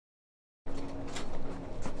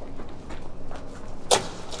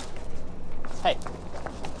Hey.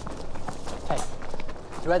 Hey.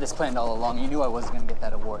 You had this planned all along. You knew I wasn't going to get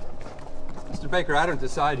that award. Mr. Baker, I don't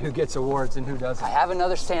decide who gets awards and who doesn't. I have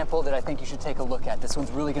another sample that I think you should take a look at. This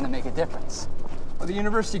one's really going to make a difference. Well, the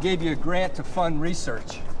university gave you a grant to fund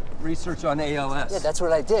research on ALS. Yeah, that's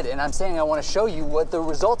what I did, and I'm saying I want to show you what the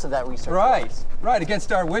results of that research was. Right,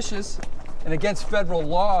 against our wishes, and against federal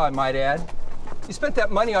law, I might add. You spent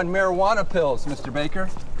that money on marijuana pills, Mr. Baker.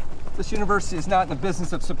 This university is not in the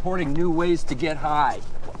business of supporting new ways to get high.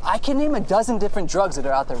 I can name a dozen different drugs that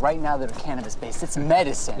are out there right now that are cannabis-based. It's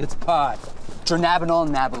medicine. It's pot. Dronabinol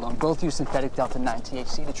and Nabilone both use synthetic delta-9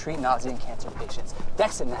 THC to treat nausea in cancer patients.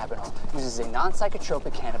 Dexanabinol uses a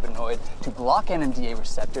non-psychotropic cannabinoid to block NMDA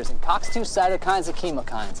receptors and COX-2 cytokines and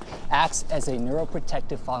chemokines. Acts as a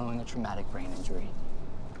neuroprotective following a traumatic brain injury.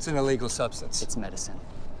 It's an illegal substance. It's medicine.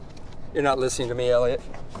 You're not listening to me, Elliot.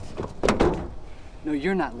 No,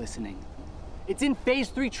 you're not listening. It's in phase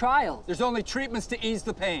 3 trials. There's only treatments to ease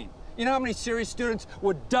the pain. You know how many serious students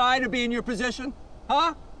would die to be in your position?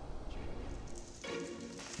 Huh?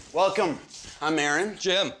 Welcome. I'm Aaron.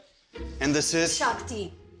 Jim. And this is...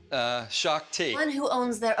 Shakti. Shakti. One who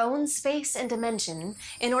owns their own space and dimension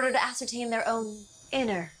in order to ascertain their own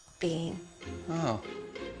inner being. Oh.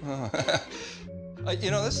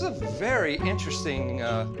 You know, this is a very interesting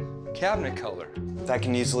cabinet color. That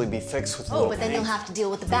can easily be fixed with a Oh, little but then you'll paint. have to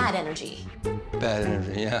deal with the bad energy. Bad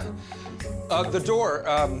energy, yeah. The door,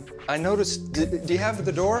 I noticed, do you have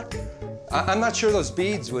the door? I'm not sure those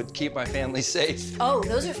beads would keep my family safe. Oh,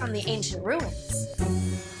 those are from the ancient ruins.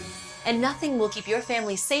 And nothing will keep your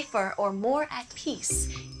family safer or more at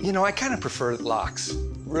peace. You know, I kind of prefer locks.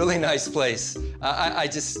 Really nice place. I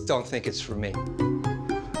just don't think it's for me.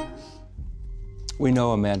 We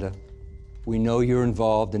know, Amanda. We know you're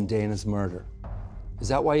involved in Dana's murder. Is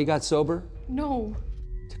that why you got sober? No.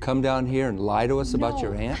 To come down here and lie to us about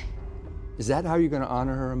your aunt? Is that how you're going to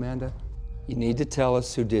honor her, Amanda? You need to tell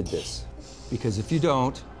us who did this. Because if you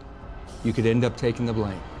don't, you could end up taking the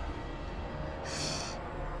blame.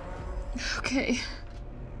 Okay.